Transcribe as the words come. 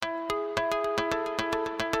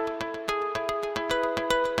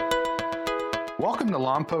Welcome to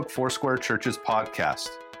Lompoc Foursquare Church's podcast.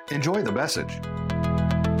 Enjoy the message.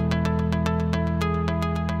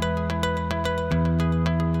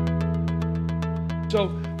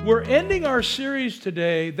 So we're ending our series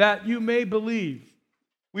today, That You May Believe.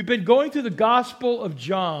 We've been going through the Gospel of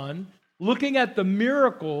John, looking at the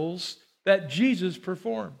miracles that Jesus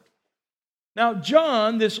performed. Now,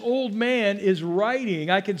 John, this old man, is writing.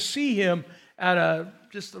 I can see him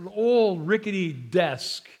at just an old rickety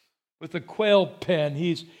desk with a quail pen.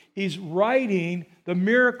 He's writing the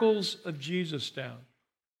miracles of Jesus down.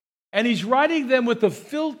 And he's writing them with a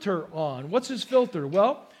filter on. What's his filter?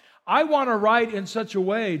 Well, I want to write in such a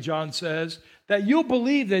way, John says, that you'll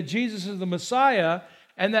believe that Jesus is the Messiah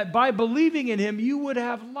and that by believing in him, you would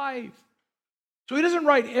have life. So he doesn't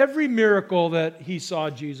write every miracle that he saw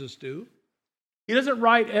Jesus do. He doesn't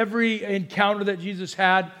write every encounter that Jesus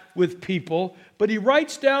had with people, but he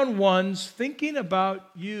writes down ones thinking about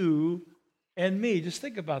you and me. Just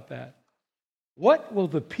think about that. What will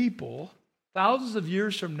the people, thousands of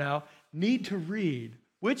years from now, need to read?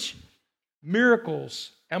 Which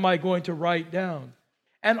miracles am I going to write down?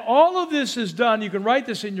 And all of this is done, you can write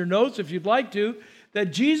this in your notes if you'd like to,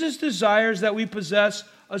 that Jesus desires that we possess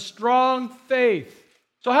a strong faith.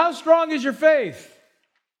 So how strong is your faith?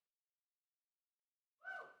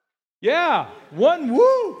 Yeah, one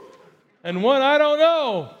woo, and one I don't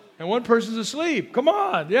know, and one person's asleep. Come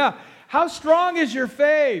on, yeah. How strong is your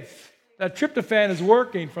faith? That tryptophan is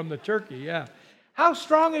working from the turkey, yeah. How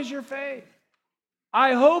strong is your faith?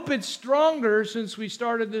 I hope it's stronger since we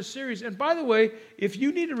started this series. And by the way, if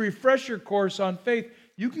you need a refresher course on faith,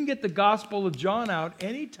 you can get the Gospel of John out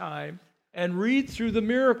anytime and read through the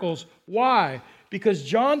miracles. Why? Because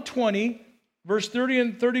John 20, verse 30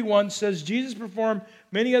 and 31 says, Jesus performed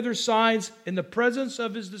many other signs in the presence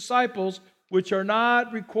of his disciples, which are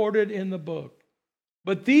not recorded in the book.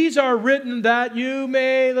 But these are written that you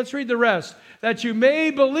may, let's read the rest, that you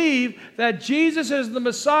may believe that Jesus is the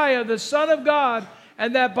Messiah, the Son of God,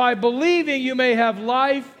 and that by believing you may have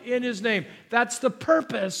life in his name. That's the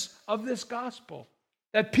purpose of this gospel,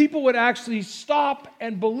 that people would actually stop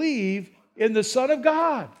and believe in the Son of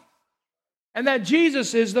God, and that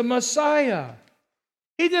Jesus is the Messiah.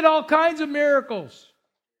 He did all kinds of miracles.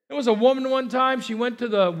 There was a woman one time, she went to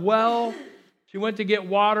the well, she went to get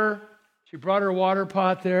water. She brought her water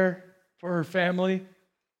pot there for her family.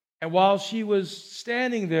 And while she was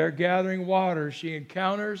standing there gathering water, she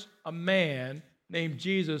encounters a man named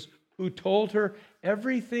Jesus who told her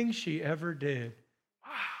everything she ever did.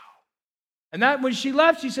 Wow. And that when she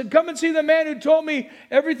left, she said, come and see the man who told me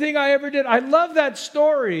everything I ever did. I love that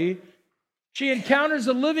story. She encounters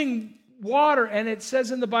the living water, and it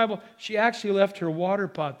says in the Bible, she actually left her water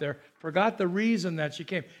pot there, forgot the reason that she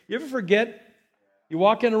came. You ever forget? You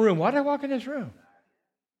walk in a room. Why did I walk in this room?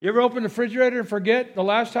 You ever open the refrigerator and forget the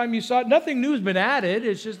last time you saw it? Nothing new has been added.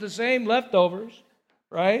 It's just the same leftovers,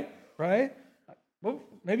 right? Right? Well,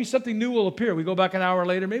 maybe something new will appear. We go back an hour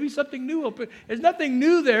later. Maybe something new will appear. There's nothing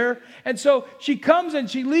new there. And so she comes and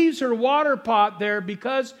she leaves her water pot there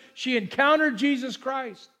because she encountered Jesus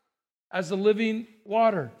Christ as the living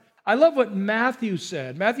water. I love what Matthew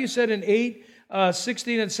said. Matthew said in 8,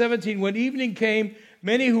 16 and 17, when evening came,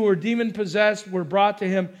 many who were demon-possessed were brought to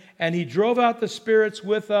him, and he drove out the spirits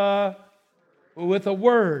with a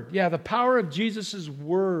word. Yeah, the power of Jesus'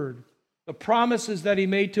 word, the promises that he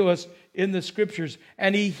made to us in the scriptures.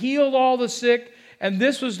 And he healed all the sick, and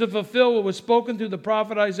this was to fulfill what was spoken through the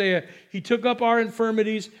prophet Isaiah. He took up our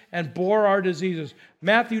infirmities and bore our diseases.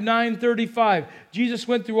 Matthew 9:35, Jesus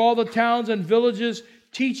went through all the towns and villages,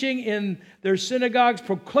 teaching in their synagogues,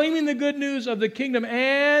 proclaiming the good news of the kingdom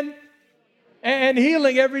and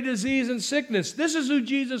healing every disease and sickness. This is who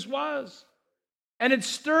Jesus was. And it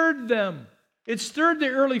stirred them. It stirred the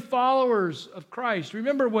early followers of Christ.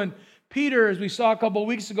 Remember when Peter, as we saw a couple of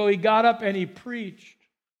weeks ago, he got up and he preached.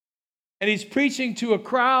 And he's preaching to a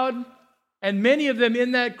crowd, and many of them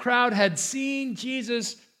in that crowd had seen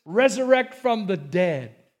Jesus resurrect from the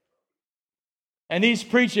dead. And he's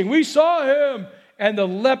preaching, we saw him, and the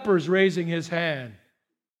leper's raising his hand.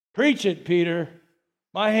 Preach it, Peter.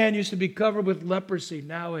 My hand used to be covered with leprosy.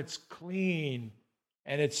 Now it's clean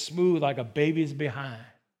and it's smooth like a baby's behind.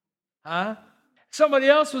 Huh? Somebody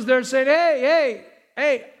else was there saying,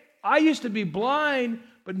 hey, I used to be blind,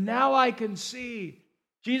 but now I can see.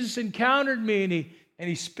 Jesus encountered me and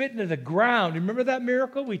he spit into the ground. Remember that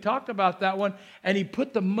miracle? We talked about that one. And he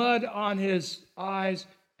put the mud on his eyes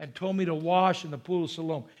and told me to wash in the pool of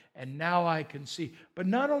Siloam. And now I can see. But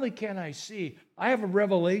not only can I see, I have a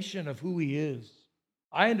revelation of who he is.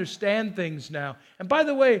 I understand things now. And by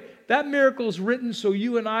the way, that miracle is written so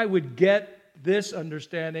you and I would get this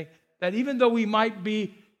understanding that even though we might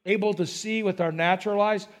be able to see with our natural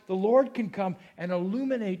eyes, the Lord can come and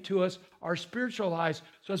illuminate to us our spiritual eyes.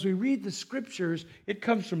 So as we read the scriptures, it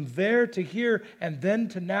comes from there to here and then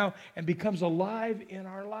to now and becomes alive in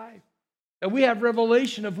our life. That we have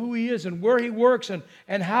revelation of who He is and where He works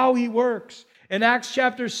and how He works. In Acts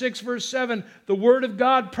chapter 6, verse 7, the word of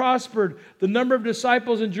God prospered. The number of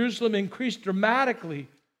disciples in Jerusalem increased dramatically,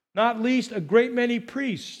 not least a great many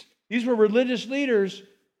priests. These were religious leaders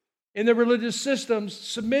in their religious systems,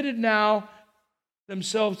 submitted now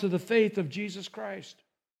themselves to the faith of Jesus Christ.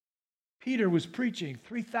 Peter was preaching,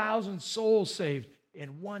 3,000 souls saved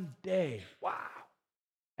in one day. Wow.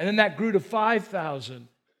 And then that grew to 5,000.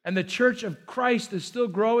 And the church of Christ is still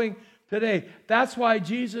growing today. That's why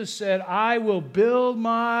Jesus said, I will build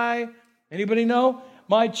anybody know?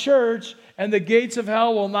 My church, and the gates of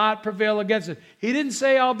hell will not prevail against it. He didn't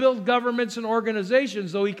say I'll build governments and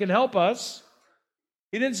organizations, though He can help us.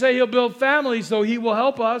 He didn't say He'll build families, though He will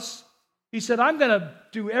help us. He said, I'm going to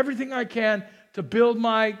do everything I can to build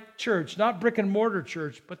my church, not brick and mortar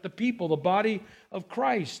church, but the people, the body of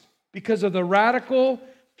Christ, because of the radical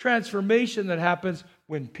transformation that happens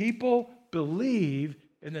when people believe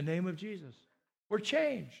in the name of Jesus. We're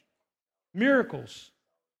changed. Miracles.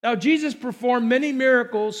 Now, Jesus performed many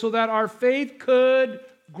miracles so that our faith could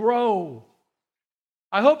grow.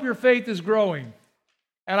 I hope your faith is growing.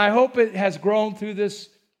 And I hope it has grown through this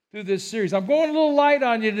series. I'm going a little light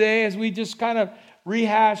on you today as we just kind of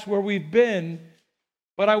rehash where we've been.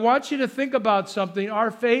 But I want you to think about something.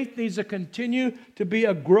 Our faith needs to continue to be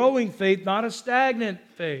a growing faith, not a stagnant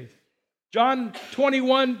faith. John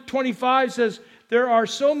 21:25 says, there are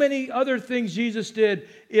so many other things Jesus did.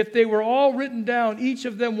 If they were all written down, each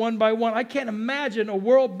of them one by one, I can't imagine a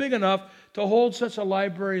world big enough to hold such a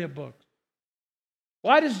library of books.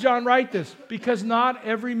 Why does John write this? Because not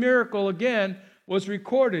every miracle, again, was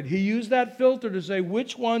recorded. He used that filter to say,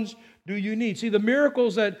 which ones do you need? See, the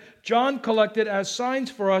miracles that John collected as signs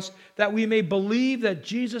for us that we may believe that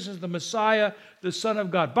Jesus is the Messiah, the Son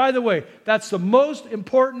of God. By the way, that's the most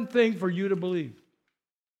important thing for you to believe.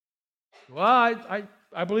 Well,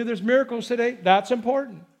 I believe there's miracles today. That's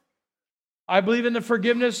important. I believe in the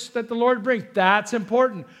forgiveness that the Lord brings. That's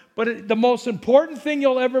important. But the most important thing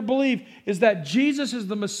you'll ever believe is that Jesus is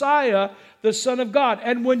the Messiah, the Son of God.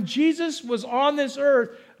 And when Jesus was on this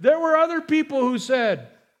earth, there were other people who said,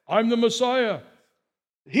 I'm the Messiah.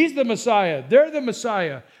 He's the Messiah. They're the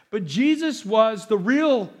Messiah. But Jesus was the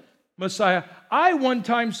real Messiah. I one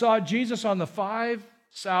time saw Jesus on the 5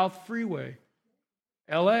 South Freeway,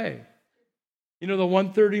 L.A. You know, the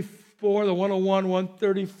 134, the 101,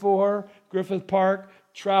 134, Griffith Park,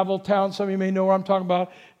 travel town. Some of you may know where I'm talking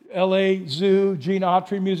about. L.A. Zoo, Gene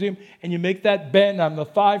Autry Museum. And you make that bend on the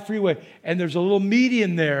 5 freeway. And there's a little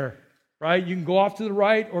median there, right? You can go off to the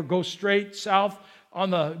right or go straight south on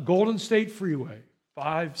the Golden State Freeway,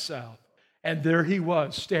 5 South. And there he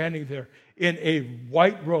was, standing there in a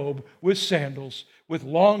white robe with sandals, with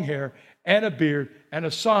long hair and a beard and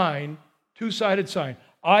a sign, two-sided sign.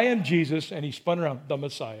 I am Jesus, and he spun around, the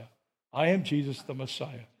Messiah. I am Jesus, the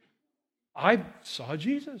Messiah. I saw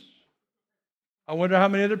Jesus. I wonder how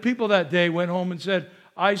many other people that day went home and said,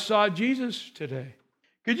 I saw Jesus today.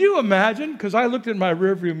 Could you imagine, because I looked in my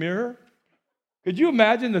rearview mirror, could you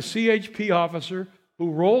imagine the CHP officer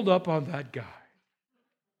who rolled up on that guy?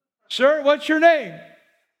 Sir, what's your name?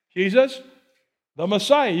 Jesus, the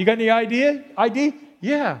Messiah. You got any ID?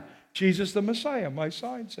 Yeah, Jesus the Messiah. My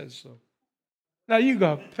sign says so. Now you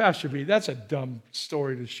go, Pastor B, that's a dumb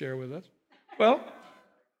story to share with us. Well,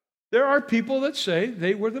 there are people that say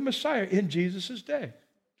they were the Messiah in Jesus' day,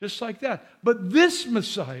 just like that. But this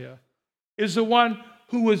Messiah is the one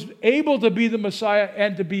who was able to be the Messiah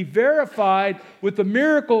and to be verified with the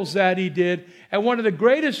miracles that he did. And one of the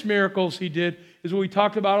greatest miracles he did is what we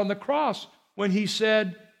talked about on the cross when he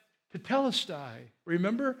said to Telestai,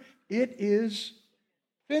 remember, it is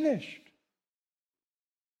finished.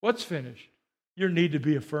 What's finished? Your need to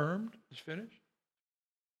be affirmed is finished.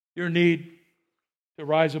 Your need to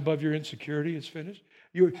rise above your insecurity is finished.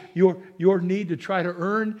 Your need to try to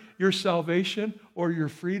earn your salvation or your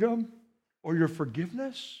freedom or your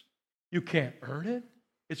forgiveness, you can't earn it.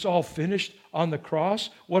 It's all finished on the cross.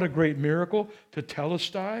 What a great miracle to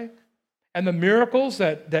Telestai. And the miracles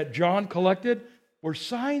that John collected were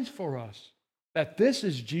signs for us that this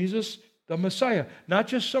is Jesus the Messiah, not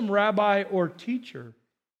just some rabbi or teacher,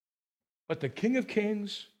 but the King of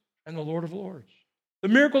Kings and the Lord of Lords. The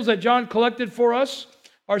miracles that John collected for us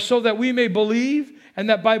are so that we may believe, and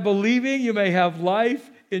that by believing you may have life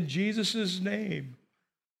in Jesus' name.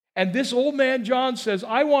 And this old man John says,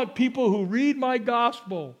 I want people who read my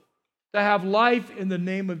gospel to have life in the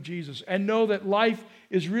name of Jesus and know that life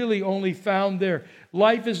is really only found there.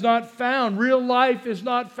 Life is not found. Real life is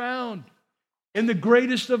not found in the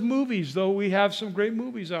greatest of movies, though we have some great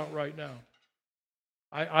movies out right now.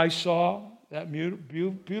 I saw that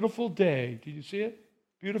beautiful day. Did you see it?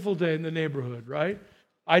 Beautiful Day in the Neighborhood, right?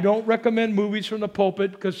 I don't recommend movies from the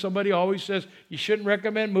pulpit because somebody always says you shouldn't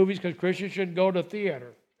recommend movies because Christians shouldn't go to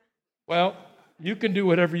theater. Well, you can do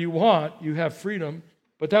whatever you want. You have freedom.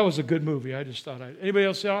 But that was a good movie. I just thought Anybody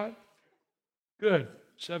else saw it? Good.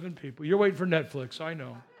 7 people. You're waiting for Netflix. I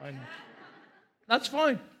know. That's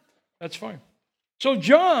fine. That's fine. So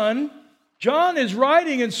John is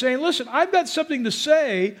writing and saying, listen, I've got something to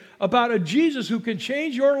say about a Jesus who can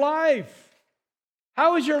change your life.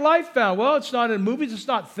 How is your life found? Well, it's not in movies. It's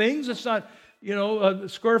not things. It's not,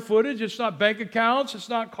 square footage. It's not bank accounts. It's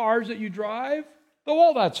not cars that you drive. Though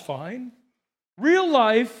all that's fine. Real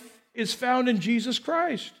life is found in Jesus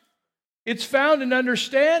Christ. It's found in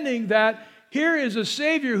understanding that here is a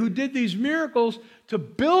Savior who did these miracles to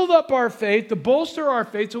build up our faith, to bolster our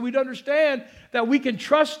faith, so we'd understand that we can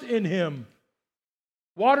trust in Him.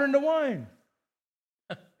 Water into wine.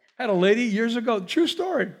 Had a lady years ago, true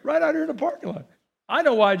story, right out here in the parking lot. I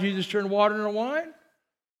know why Jesus turned water into wine.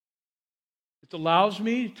 It allows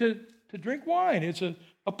me to drink wine. It's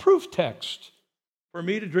a proof text for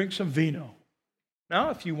me to drink some vino. Now,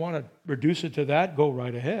 if you want to reduce it to that, go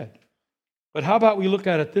right ahead. But how about we look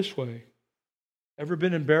at it this way? Ever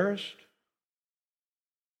been embarrassed?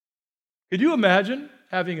 Could you imagine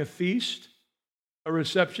having a feast, a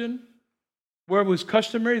reception, where it was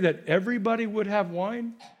customary that everybody would have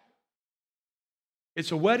wine?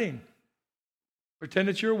 It's a wedding. Pretend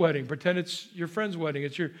it's your wedding. Pretend it's your friend's wedding.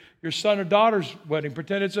 It's your son or daughter's wedding.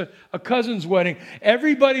 Pretend it's a cousin's wedding.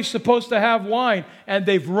 Everybody's supposed to have wine, and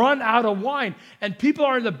they've run out of wine. And people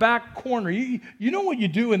are in the back corner. You know what you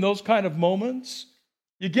do in those kind of moments?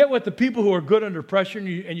 You get with the people who are good under pressure, and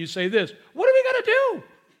you say this, what are we going to do?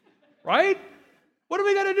 Right? What are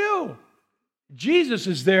we going to do? Jesus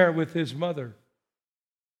is there with his mother,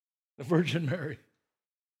 the Virgin Mary.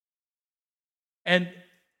 And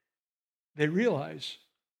they realize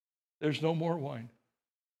there's no more wine.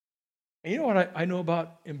 And you know what I know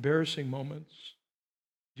about embarrassing moments?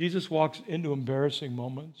 Jesus walks into embarrassing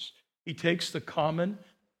moments. He takes the common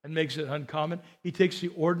and makes it uncommon. He takes the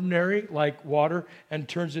ordinary, like water, and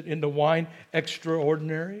turns it into wine,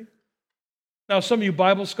 extraordinary. Now, some of you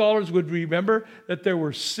Bible scholars would remember that there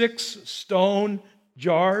were 6 stone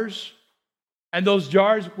jars, and those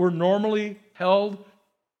jars were normally held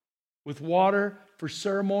with water for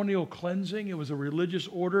ceremonial cleansing. It was a religious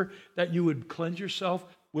order that you would cleanse yourself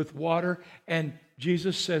with water. And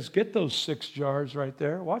Jesus says, get those 6 jars right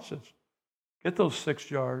there. Watch this. Get those 6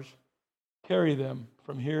 jars. Carry them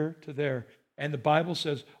from here to there. And the Bible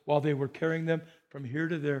says, while they were carrying them from here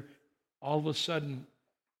to there, all of a sudden,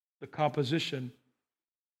 the composition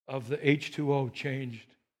of the H2O changed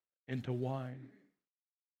into wine.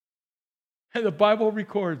 And the Bible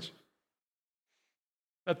records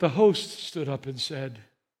that the host stood up and said,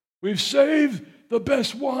 we've saved the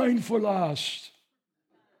best wine for last.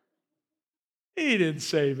 He didn't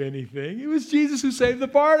save anything. It was Jesus who saved the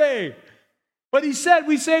party. But he said,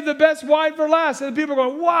 we saved the best wine for last. And the people are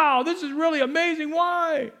going, wow, this is really amazing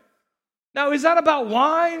wine. Now, is that about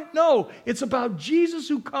wine? No, it's about Jesus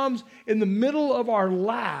who comes in the middle of our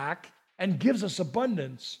lack and gives us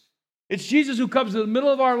abundance. It's Jesus who comes in the middle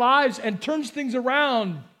of our lives and turns things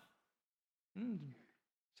around.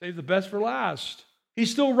 Save the best for last.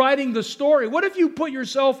 He's still writing the story. What if you put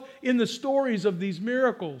yourself in the stories of these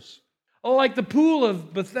miracles? Oh, like the pool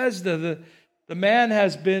of Bethesda, the man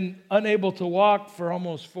has been unable to walk for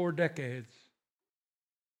almost 4 decades.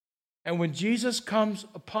 And when Jesus comes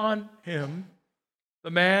upon him, the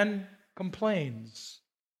man complains.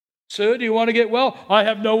 Sir, do you want to get well? I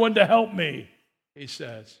have no one to help me, he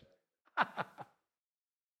says.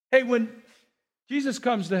 Hey, when Jesus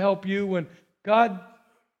comes to help you, when God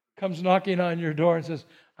comes knocking on your door and says,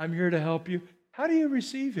 I'm here to help you, how do you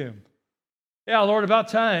receive him? Yeah, Lord, about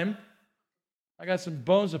time. I got some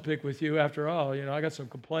bones to pick with you after all. I got some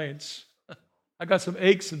complaints. I got some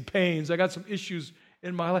aches and pains. I got some issues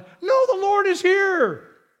in my life. No, the Lord is here.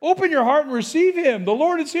 Open your heart and receive him. The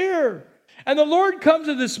Lord is here. And the Lord comes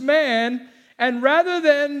to this man, and rather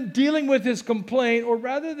than dealing with his complaint, or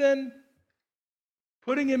rather than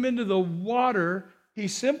putting him into the water, he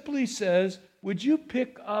simply says, would you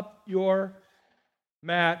pick up your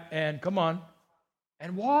mat and come on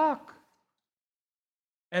and walk?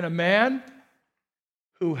 And a man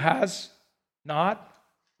who has not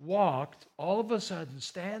walked all of a sudden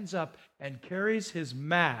stands up and carries his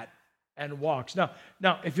mat and walks. Now,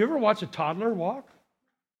 if you ever watch a toddler walk,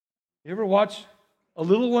 you ever watch a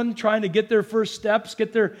little one trying to get their first steps,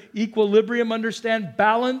 get their equilibrium, understand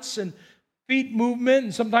balance and feet movement,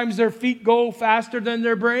 and sometimes their feet go faster than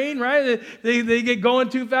their brain, right? They get going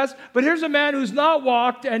too fast. But here's a man who's not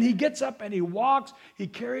walked, and he gets up and he walks, he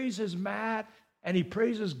carries his mat, and he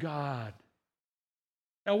praises God.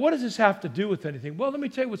 Now, what does this have to do with anything? Well, let me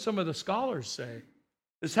tell you what some of the scholars say.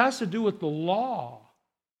 This has to do with the law.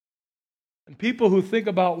 And people who think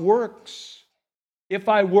about works. If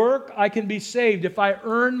I work, I can be saved. If I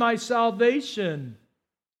earn my salvation.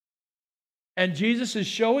 And Jesus is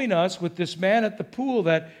showing us with this man at the pool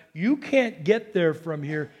that you can't get there from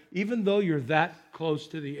here, even though you're that close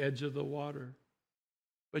to the edge of the water.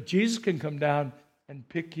 But Jesus can come down and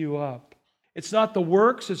pick you up. It's not the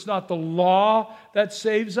works, it's not the law that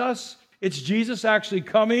saves us. It's Jesus actually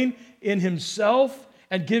coming in himself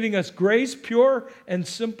and giving us grace, pure and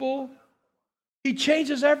simple. He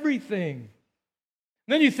changes everything.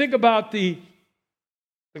 And then you think about the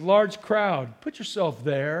large crowd. Put yourself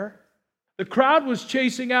there. The crowd was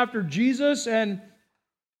chasing after Jesus, and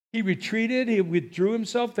he retreated. He withdrew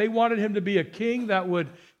himself. They wanted him to be a king that would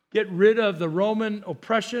get rid of the Roman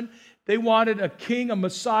oppression. They wanted a king, a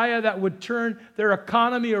Messiah that would turn their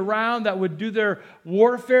economy around, that would do their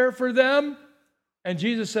warfare for them. And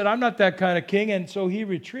Jesus said, I'm not that kind of king, and so he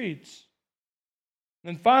retreats.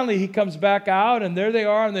 And finally, he comes back out, and there they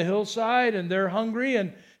are on the hillside, and they're hungry.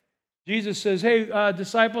 And Jesus says, hey,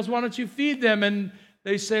 disciples, why don't you feed them? And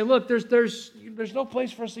they say, look, there's no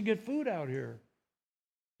place for us to get food out here.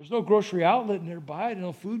 There's no grocery outlet nearby,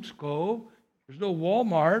 no food stove. There's no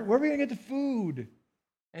Walmart. Where are we going to get the food?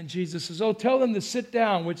 And Jesus says, oh, tell them to sit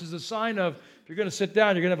down, which is a sign of, if you're going to sit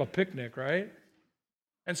down, you're going to have a picnic, right?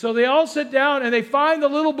 And so they all sit down, and they find the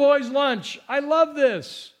little boy's lunch. I love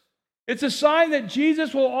this. It's a sign that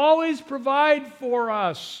Jesus will always provide for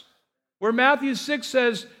us. Where Matthew 6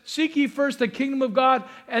 says, seek ye first the kingdom of God,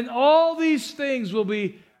 and all these things will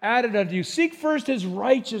be added unto you. Seek first his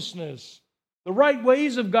righteousness, the right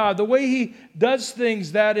ways of God, the way he does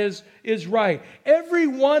things that is right. Every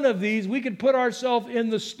one of these, we could put ourselves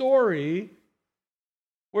in the story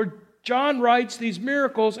where John writes these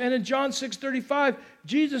miracles, and in John 6:35,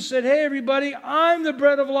 Jesus said, hey, everybody, I'm the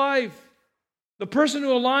bread of life. The person who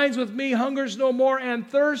aligns with me hungers no more and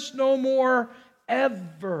thirsts no more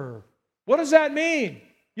ever. What does that mean?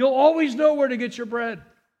 You'll always know where to get your bread.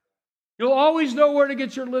 You'll always know where to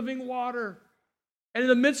get your living water. And in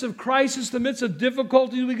the midst of crisis, the midst of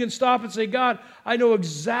difficulty, we can stop and say, God, I know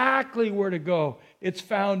exactly where to go. It's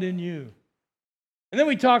found in you. And then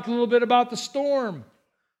we talked a little bit about the storm.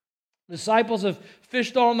 The disciples have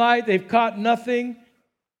fished all night. They've caught nothing.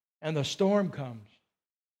 And the storm comes.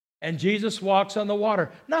 And Jesus walks on the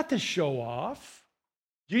water, not to show off.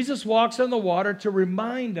 Jesus walks on the water to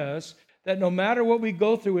remind us that no matter what we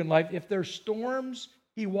go through in life, if there's storms,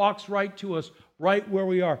 he walks right to us, right where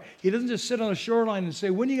we are. He doesn't just sit on the shoreline and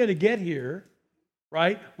say, when are you going to get here?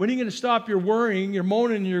 Right? When are you going to stop your worrying, your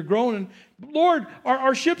moaning, and your groaning? Lord,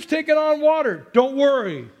 our ship's taking on water. Don't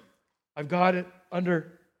worry. I've got it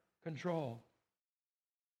under control.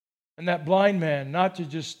 And that blind man, not to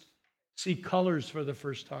just see colors for the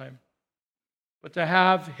first time, but to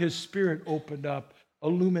have his spirit opened up,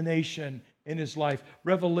 illumination in his life,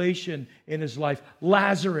 revelation in his life.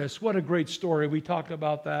 Lazarus, what a great story. We talked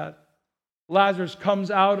about that. Lazarus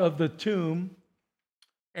comes out of the tomb,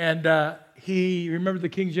 and remember the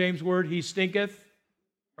King James word, he stinketh,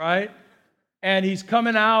 right? And he's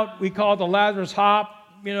coming out, we call it the Lazarus hop.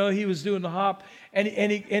 You know, he was doing the hop, and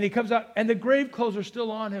he comes out, and the grave clothes are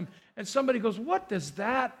still on him. And somebody goes, what does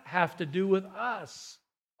that have to do with us?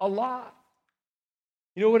 A lot.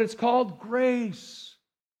 You know what it's called? Grace.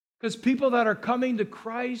 Because people that are coming to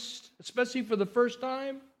Christ, especially for the first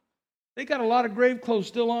time, they got a lot of grave clothes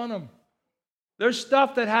still on them. There's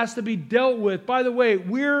stuff that has to be dealt with. By the way,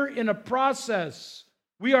 we're in a process.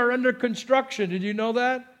 We are under construction. Did you know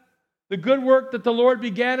that? The good work that the Lord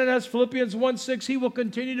began in us, Philippians 1:6, he will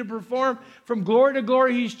continue to perform from glory to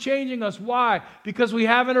glory. He's changing us. Why? Because we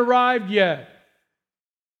haven't arrived yet.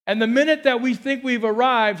 And the minute that we think we've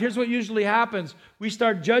arrived, here's what usually happens. We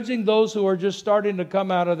start judging those who are just starting to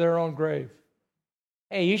come out of their own grave.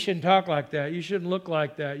 Hey, you shouldn't talk like that. You shouldn't look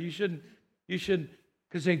like that. You shouldn't,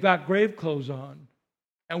 because they've got grave clothes on.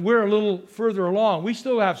 And we're a little further along. We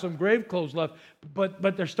still have some grave clothes left,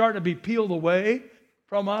 but they're starting to be peeled away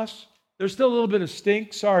from us. There's still a little bit of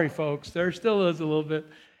stink. Sorry, folks. There still is a little bit.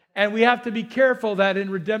 And we have to be careful that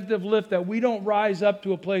in redemptive lift that we don't rise up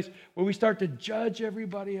to a place where we start to judge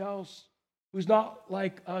everybody else who's not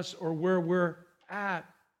like us or where we're at.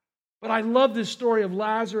 But I love this story of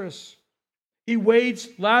Lazarus. He waits.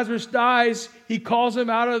 Lazarus dies. He calls him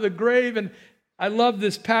out of the grave. And I love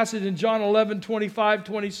this passage in John 11, 25,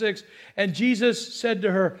 26. And Jesus said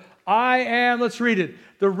to her, I am, let's read it,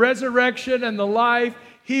 the resurrection and the life.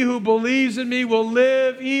 He who believes in me will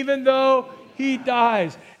live even though he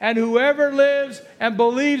dies. And whoever lives and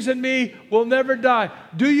believes in me will never die.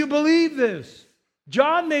 Do you believe this?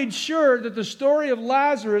 John made sure that the story of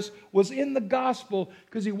Lazarus was in the gospel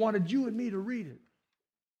because he wanted you and me to read it.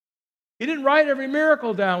 He didn't write every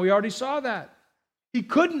miracle down. We already saw that. He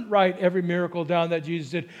couldn't write every miracle down that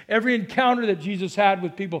Jesus did, every encounter that Jesus had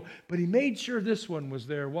with people, but he made sure this one was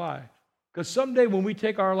there. Why? Because someday when we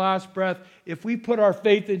take our last breath, if we put our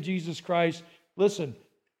faith in Jesus Christ, listen,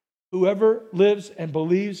 whoever lives and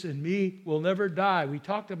believes in me will never die. We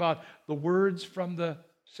talked about the words from the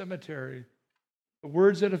cemetery, the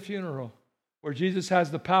words at a funeral, where Jesus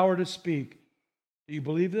has the power to speak. Do you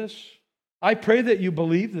believe this? I pray that you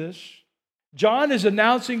believe this. John is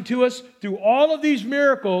announcing to us through all of these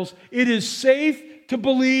miracles, it is safe to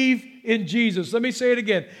believe in Jesus. Let me say it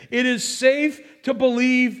again. It is safe to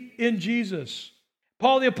believe in Jesus.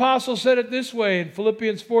 Paul the Apostle said it this way in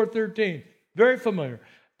Philippians 4:13. Very familiar.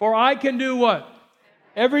 For I can do what?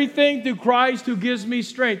 Everything through Christ who gives me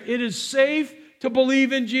strength. It is safe to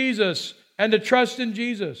believe in Jesus and to trust in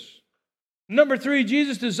Jesus. Number 3,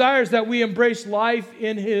 Jesus desires that we embrace life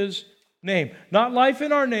in His name. Not life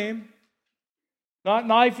in our name. Not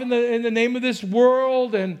life in the name of this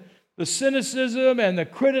world and the cynicism and the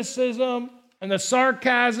criticism and the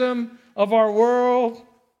sarcasm of our world.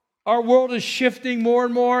 Our world is shifting more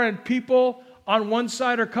and more, and people on one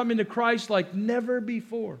side are coming to Christ like never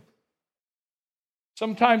before.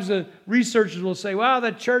 Sometimes the researchers will say, well,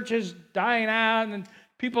 the church is dying out and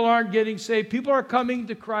people aren't getting saved. People are coming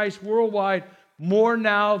to Christ worldwide more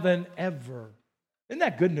now than ever. Isn't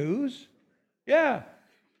that good news? Yeah.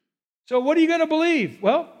 So what are you going to believe?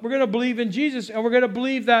 Well, we're going to believe in Jesus, and we're going to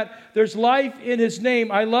believe that there's life in His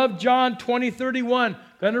name. I love John 20:31.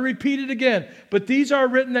 Going to repeat it again. But these are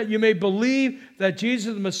written that you may believe that Jesus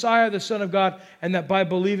is the Messiah, the Son of God, and that by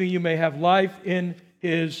believing you may have life in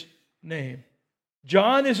His name.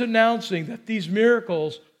 John is announcing that these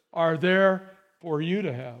miracles are there for you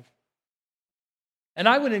to have. And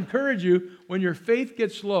I would encourage you, when your faith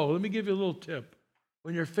gets low, let me give you a little tip.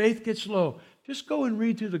 When your faith gets low, just go and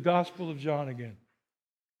read through the Gospel of John again.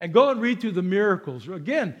 And go and read through the miracles.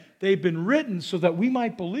 Again, they've been written so that we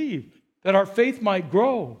might believe, that our faith might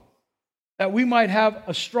grow, that we might have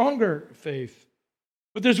a stronger faith.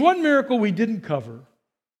 But there's one miracle we didn't cover.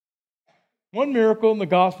 One miracle in the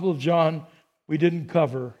Gospel of John we didn't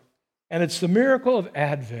cover. And it's the miracle of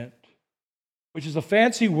Advent, which is a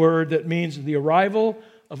fancy word that means the arrival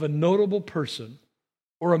of a notable person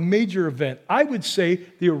or a major event. I would say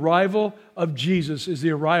the arrival of Jesus is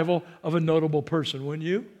the arrival of a notable person, wouldn't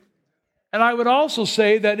you? And I would also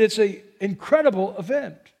say that it's an incredible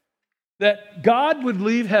event, that God would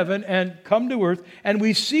leave heaven and come to earth, and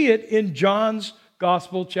we see it in John's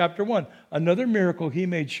Gospel, chapter 1. Another miracle He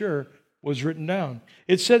made sure was written down.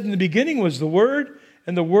 It said in the beginning was the Word,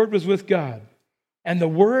 and the Word was with God. And the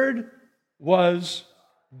Word was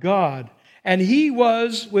God. And He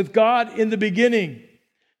was with God in the beginning.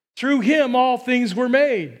 Through Him all things were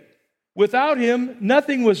made. Without Him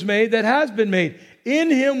nothing was made that has been made.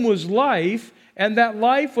 In Him was life, and that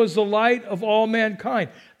life was the light of all mankind.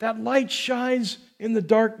 That light shines in the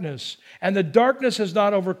darkness, and the darkness has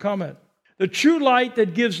not overcome it. The true light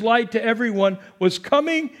that gives light to everyone was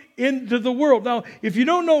coming into the world. Now, if you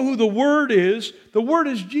don't know who the Word is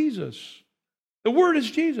Jesus. The Word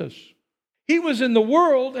is Jesus. He was in the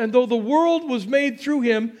world, and though the world was made through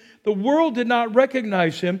Him, the world did not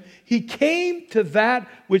recognize Him. He came to that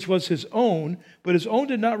which was His own, but His own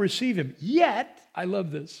did not receive Him. Yet, I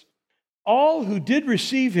love this, all who did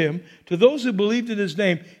receive Him, to those who believed in His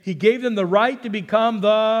name, He gave them the right to become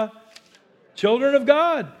the children of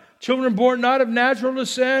God. Children born not of natural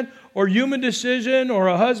descent or human decision or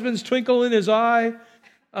a husband's twinkle in his eye.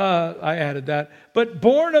 I added that. But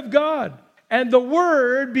born of God. And the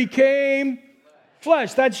Word became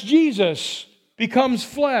flesh. That's Jesus. Becomes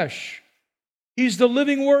flesh. He's the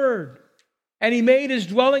living Word. And He made His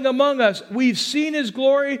dwelling among us. We've seen His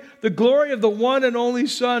glory, the glory of the one and only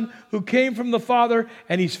Son who came from the Father,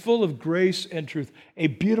 and He's full of grace and truth. A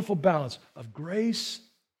beautiful balance of grace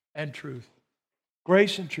and truth.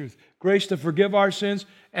 Grace and truth. Grace to forgive our sins,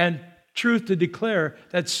 and truth to declare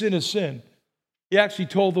that sin is sin. He actually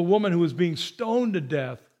told the woman who was being stoned to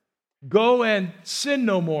death, go and sin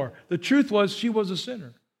no more. The truth was she was a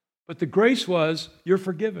sinner. But the grace was, you're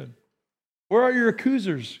forgiven. Where are your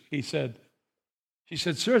accusers? He said. She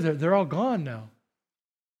said, sir, they're all gone now.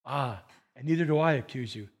 And and neither do I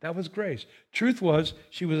accuse you. That was grace. Truth was,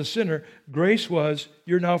 she was a sinner. Grace was,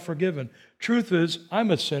 you're now forgiven. Truth is, I'm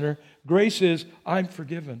a sinner. Grace is, I'm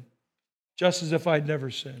forgiven. Just as if I'd never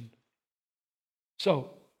sinned. So,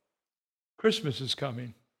 Christmas is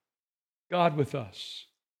coming. God with us.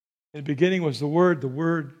 In the beginning was the Word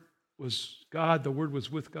was God, the Word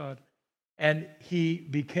was with God, and He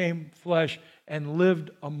became flesh and lived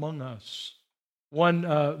among us. One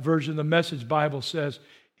version of the Message Bible says,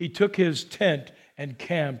 He took His tent and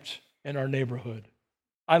camped in our neighborhood.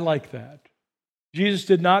 I like that. Jesus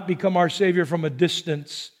did not become our Savior from a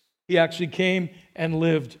distance. He actually came and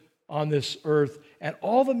lived on this earth. And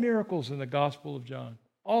all the miracles in the Gospel of John,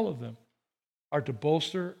 all of them, are to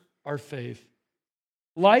bolster our faith.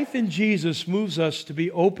 Life in Jesus moves us to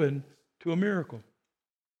be open to a miracle.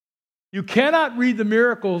 You cannot read the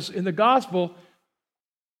miracles in the gospel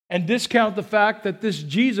and discount the fact that this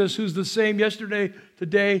Jesus, who's the same yesterday,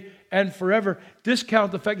 today, and forever,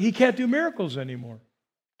 discount the fact he can't do miracles anymore.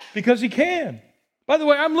 Because he can. By the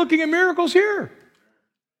way, I'm looking at miracles here.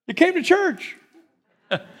 You came to church.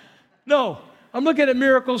 No, I'm looking at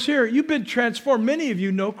miracles here. You've been transformed. Many of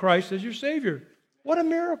you know Christ as your Savior. What a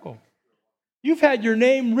miracle. You've had your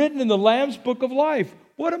name written in the Lamb's Book of Life.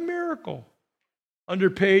 What a miracle. Under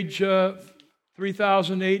page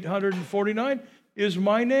 3,849 is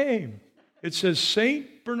my name. It says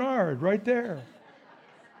Saint Bernard right there.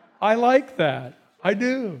 I like that. I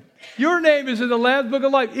do. Your name is in the Lamb's Book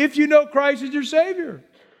of Life if you know Christ as your Savior.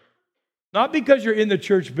 Not because you're in the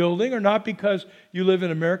church building or not because you live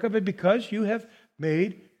in America, but because you have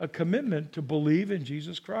made a commitment to believe in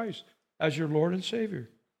Jesus Christ as your Lord and Savior.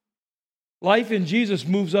 Life in Jesus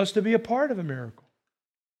moves us to be a part of a miracle.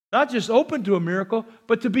 Not just open to a miracle,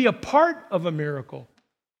 but to be a part of a miracle.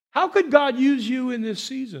 How could God use you in this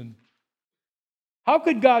season? How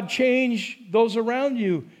could God change those around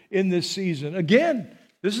you in this season? Again,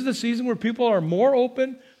 this is the season where people are more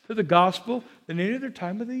open to the gospel than any other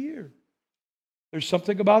time of the year. There's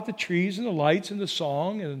something about the trees and the lights and the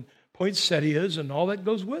song and poinsettias and all that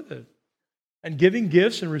goes with it. And giving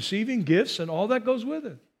gifts and receiving gifts and all that goes with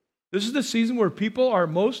it. This is the season where people are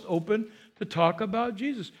most open to talk about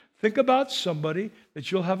Jesus. Think about somebody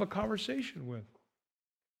that you'll have a conversation with.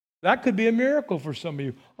 That could be a miracle for some of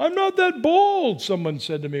you. I'm not that bold, someone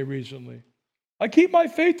said to me recently. I keep my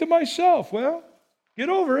faith to myself. Well, get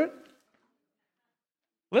over it.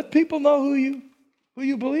 Let people know who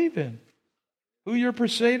you believe in, who you're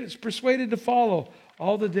persuaded to follow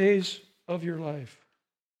all the days of your life.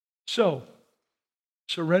 So,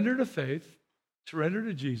 surrender to faith, surrender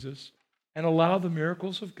to Jesus, and allow the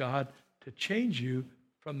miracles of God to change you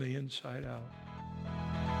from the inside out.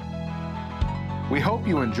 We hope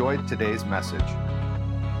you enjoyed today's message.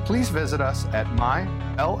 Please visit us at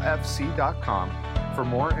mylfc.com for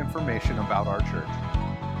more information about our church.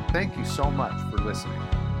 Thank you so much for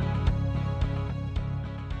listening.